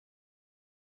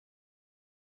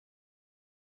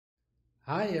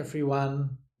Hi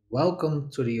everyone, welcome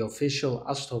to the official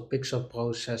Astro Pixel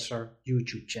Processor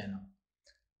YouTube channel.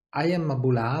 I am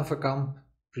Mabula Haverkamp,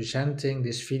 presenting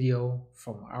this video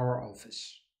from our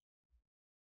office.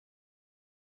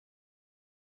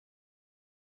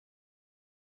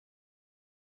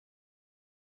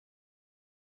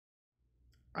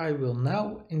 I will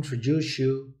now introduce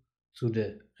you to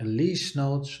the release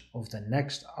notes of the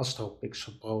next Astro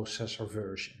Pixel Processor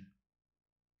version.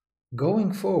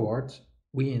 Going forward,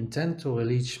 we intend to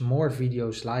release more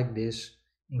videos like this,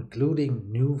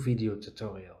 including new video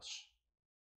tutorials.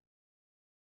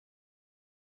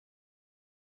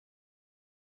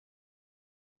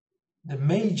 The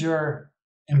major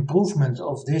improvement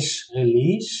of this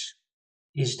release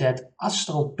is that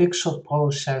Astro Pixel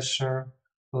Processor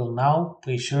will now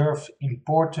preserve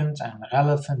important and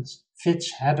relevant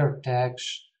FITS header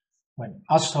tags when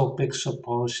Astro Pixel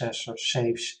Processor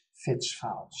saves FITS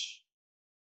files.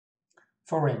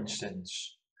 For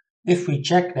instance, if we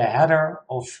check the header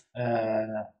of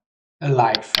a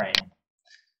light frame,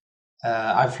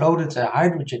 I've loaded a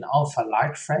hydrogen alpha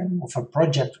light frame of a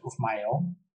project of my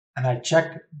own, and I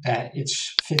check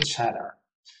its FITS header.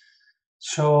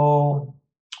 So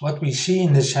what we see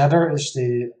in this header is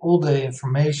all the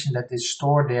information that is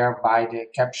stored there by the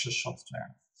XPIXSZ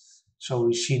software. So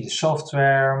we see the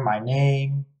software, my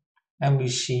name, and we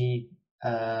see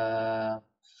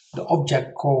the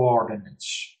object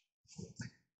coordinates.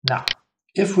 Now,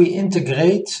 if we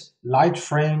integrate light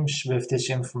frames with this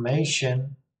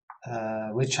information,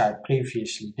 which I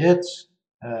previously did,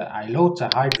 I load the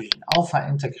hydrogen alpha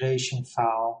integration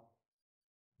file,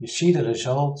 you see the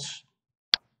results,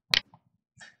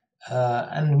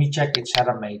 and we check its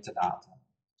header metadata.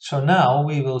 So now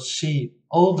we will see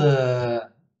all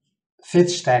the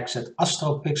FITS tags that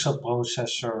Astro Pixel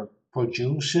Processor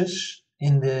produces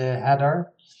in the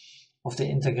header of the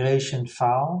integration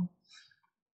file.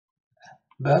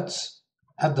 But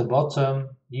at the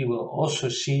bottom you will also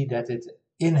see that it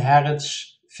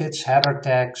inherits FITS header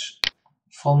tags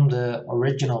from the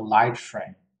original light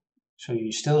frame. So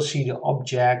you still see the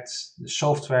object, the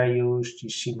software used,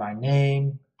 you see my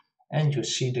name, and you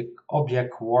see the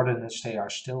object coordinates, they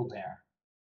are still there.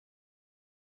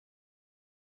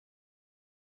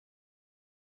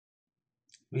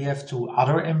 We have two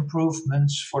other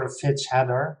improvements for the FITS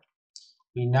header.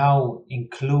 We now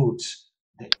include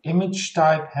the image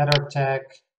type header tag.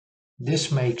 This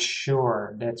makes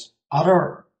sure that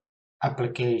other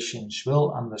applications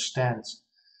will understand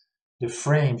the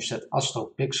frames that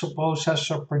Astro Pixel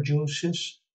Processor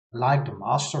produces, like the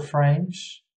master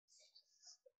frames.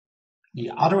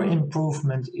 The other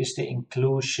improvement is the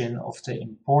inclusion of the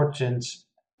important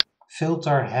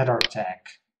filter header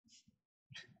tag.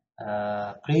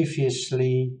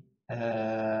 Previously,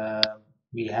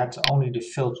 we had only the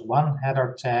filter1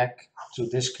 header tag to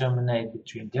discriminate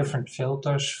between different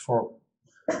filters for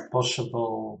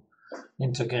possible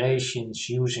integrations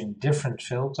using different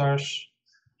filters,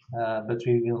 but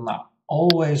we will now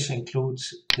always include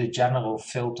the general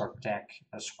filter tag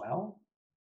as well.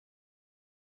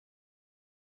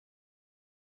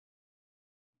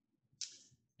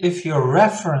 If your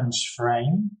reference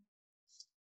frame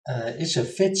is a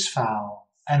FITS file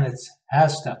and it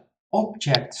has the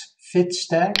object FITS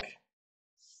tag,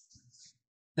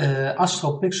 the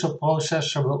Astro Pixel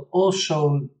Processor will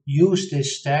also use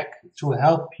this tag to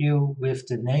help you with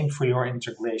the name for your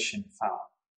integration file.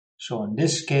 So in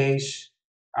this case,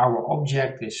 our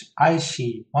object is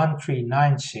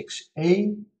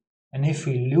IC1396A, and if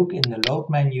we look in the load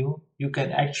menu, you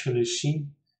can actually see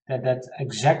that that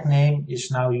exact name is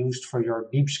now used for your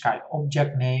Deep Sky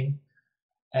object name,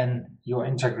 and your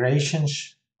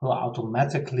integrations will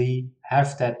automatically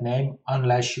have that name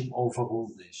unless you overrule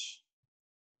this.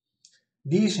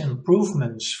 These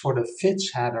improvements for the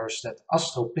FITS headers that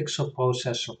Astro Pixel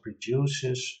Processor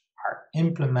produces are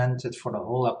implemented for the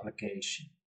whole application.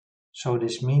 So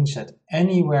this means that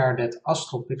anywhere that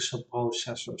Astro Pixel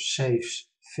Processor saves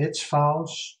FITS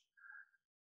files,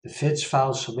 the FITS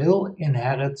files will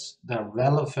inherit the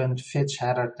relevant FITS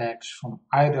header tags from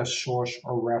either source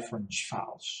or reference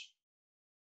files.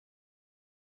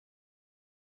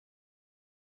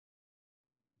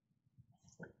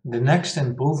 The next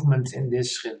improvement in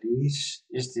this release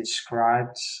is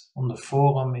described on the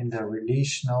forum in the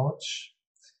release notes.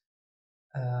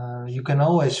 You can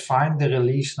always find the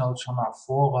release notes on our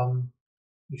forum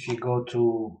if you go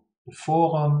to the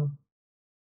forum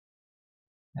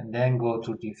and then go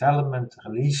to development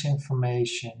release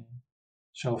information.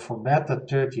 So for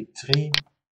beta33,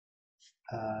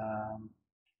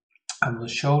 I will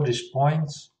show this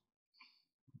point.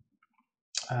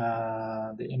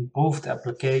 the improved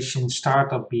application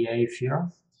startup behavior.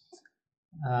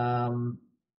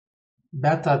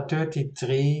 Beta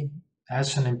 33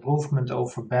 has an improvement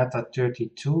over Beta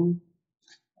 32.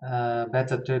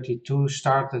 Beta 32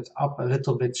 started up a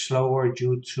little bit slower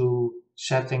due to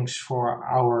settings for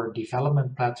our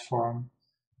development platform.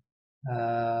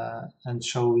 And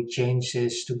so we changed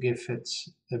this to give it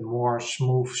a more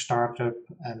smooth startup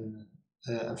and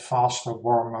a faster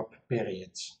warm-up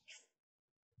period.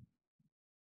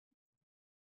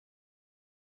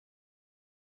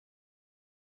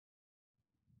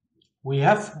 We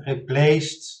have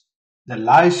replaced the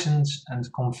license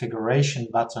and configuration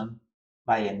button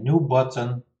by a new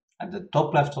button at the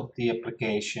top left of the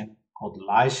application called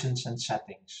License and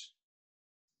Settings.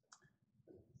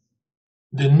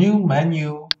 The new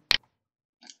menu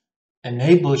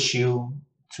enables you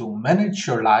to manage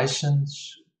your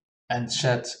license and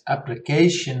set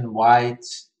application-wide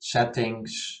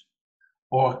settings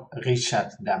or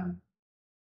reset them.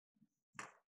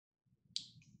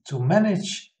 To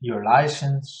manage your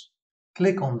license,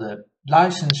 click on the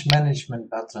License Management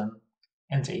button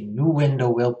and a new window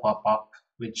will pop up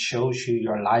which shows you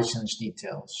your license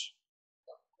details.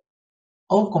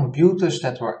 All computers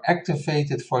that were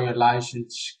activated for your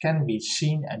license can be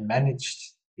seen and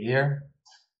managed here.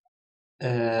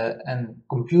 And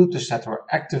computers that were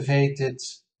activated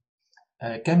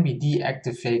can be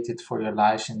deactivated for your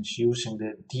license using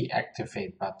the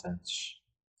deactivate buttons.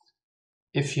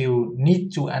 If you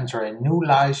need to enter a new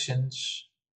license,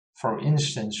 for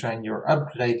instance when you're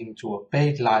upgrading to a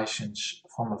paid license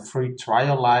from a free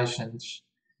trial license,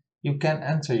 you can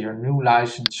enter your new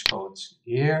license code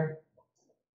here.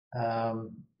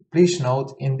 Please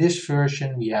note, in this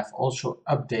version we have also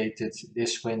updated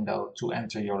this window to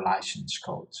enter your license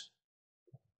code.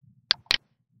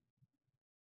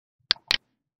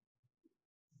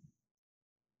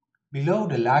 Below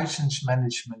the License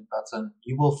Management button,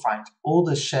 you will find all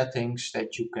the settings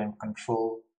that you can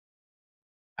control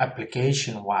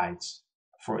application-wide.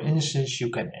 For instance, you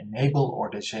can enable or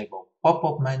disable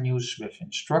pop-up menus with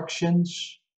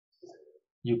instructions.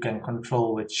 You can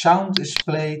control which sound is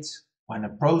played when a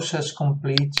process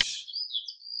completes.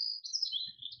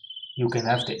 You can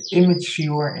have the image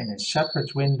viewer in a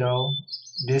separate window.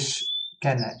 This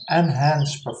can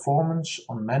enhance performance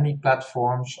on many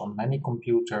platforms, on many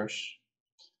computers.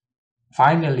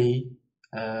 Finally,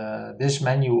 this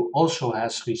menu also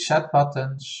has reset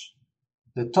buttons.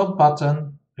 The top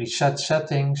button, Reset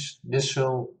Settings, this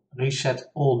will reset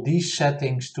all these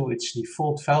settings to its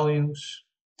default values.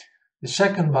 The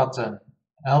second button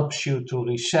helps you to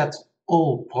reset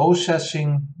all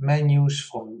processing menus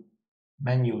from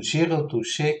menu 0 to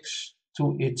 6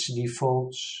 to its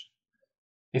defaults.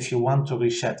 If you want to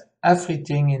reset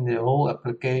everything in the whole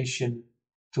application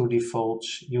to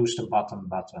defaults, use the bottom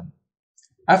button.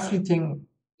 Everything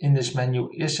in this menu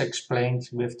is explained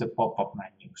with the pop-up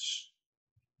menus.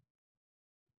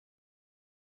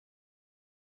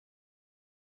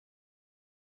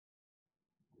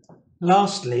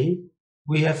 Lastly,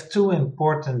 we have two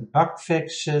important bug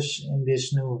fixes in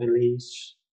this new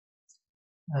release.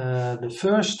 The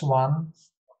first one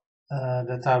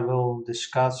that I will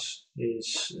discuss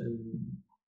is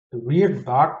a weird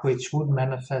bug which would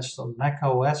manifest on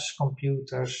macOS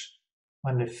computers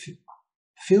when the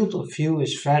field of view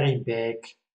is very big.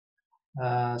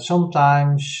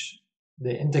 Sometimes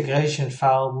the integration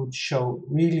file would show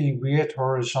really weird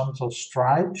horizontal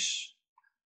stripes.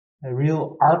 A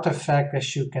real artifact,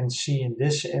 as you can see in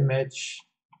this image.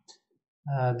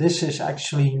 This is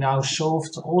actually now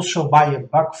solved also by a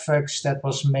bug fix that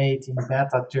was made in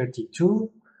Beta 32,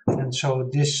 and so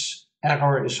this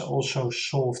error is also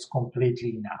solved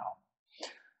completely now.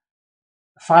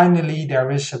 Finally,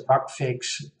 there is a bug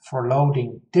fix for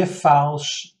loading TIFF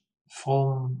files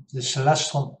from the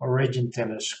Celestron Origin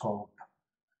telescope.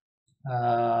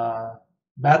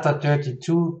 Beta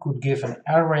 32 could give an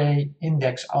array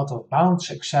index out of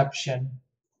bounds exception,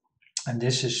 and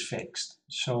this is fixed.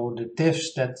 So the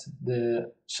TIFFs that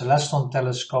the Celestron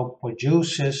telescope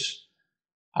produces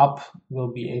up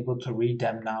will be able to read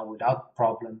them now without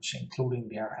problems, including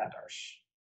their headers.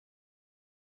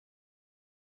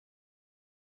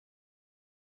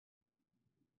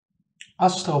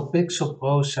 Astro Pixel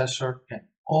processor can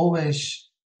always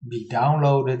be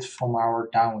downloaded from our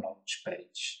downloads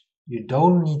page. You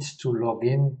don't need to log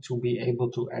in to be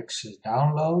able to access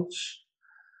downloads.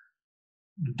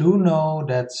 Do know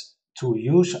that to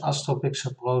use Astro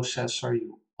Pixel processor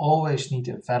you always need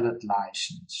a valid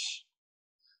license.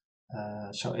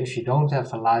 So if you don't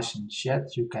have a license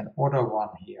yet, you can order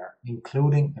one here,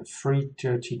 including a free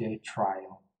 30-day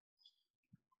trial.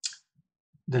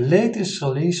 The latest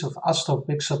release of Astro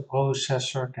Pixel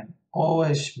processor can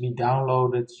always be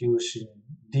downloaded using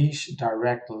these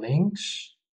direct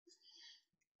links.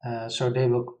 So they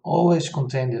will always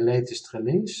contain the latest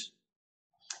release.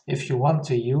 If you want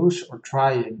to use or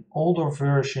try an older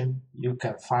version, you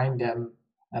can find them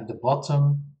at the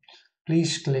bottom.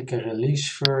 Please click a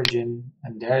release version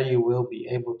and there you will be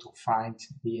able to find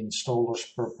the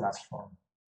installers per platform.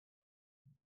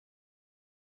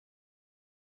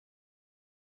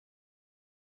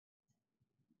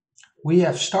 We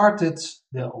have started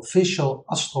the official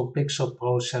Astro Pixel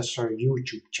processor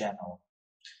YouTube channel.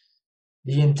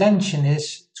 The intention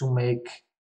is to make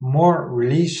more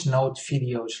release note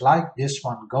videos like this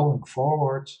one going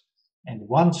forward, and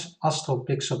once Astro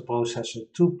Pixel processor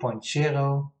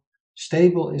 2.0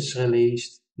 stable is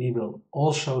released, we will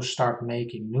also start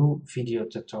making new video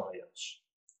tutorials.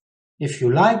 If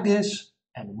you like this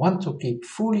and want to keep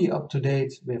fully up to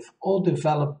date with all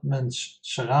developments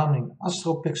surrounding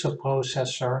Astro Pixel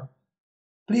processor,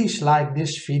 please like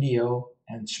this video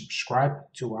and subscribe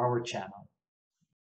to our channel.